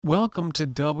Welcome to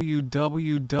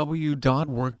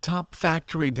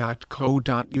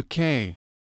www.worktopfactory.co.uk.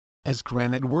 As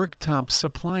granite worktop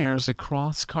suppliers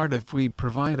across Cardiff, we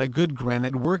provide a good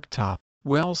granite worktop,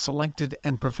 well selected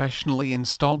and professionally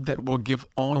installed, that will give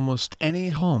almost any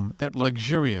home that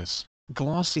luxurious,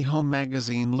 glossy home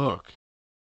magazine look.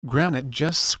 Granite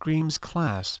just screams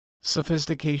class,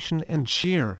 sophistication and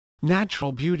sheer,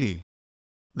 natural beauty.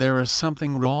 There is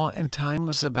something raw and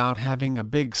timeless about having a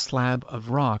big slab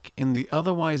of rock in the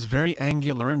otherwise very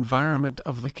angular environment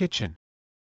of the kitchen.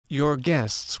 Your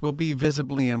guests will be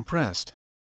visibly impressed.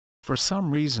 For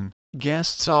some reason,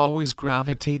 guests always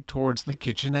gravitate towards the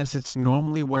kitchen, as it's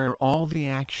normally where all the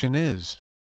action is.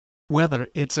 Whether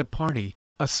it's a party,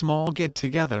 a small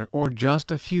get-together, or just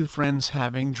a few friends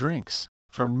having drinks,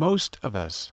 for most of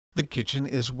us, the kitchen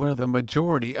is where the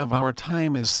majority of our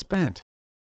time is spent.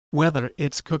 Whether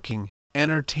it's cooking,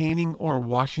 entertaining, or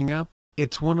washing up,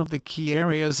 it's one of the key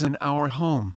areas in our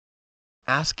home.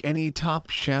 Ask any top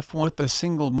chef what the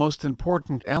single most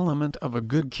important element of a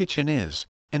good kitchen is,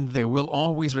 and they will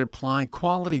always reply: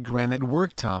 quality granite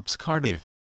worktops, Cardiff.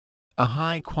 A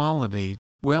high-quality,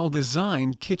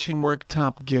 well-designed kitchen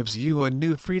worktop gives you a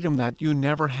new freedom that you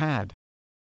never had.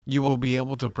 You will be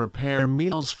able to prepare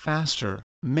meals faster,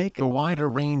 make a wider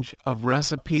range of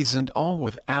recipes, and all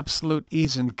with absolute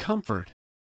ease and comfort.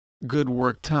 Good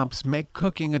worktops make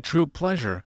cooking a true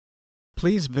pleasure.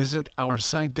 Please visit our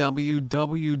site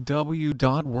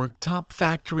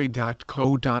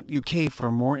www.worktopfactory.co.uk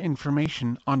for more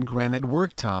information on granite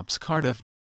worktops, Cardiff.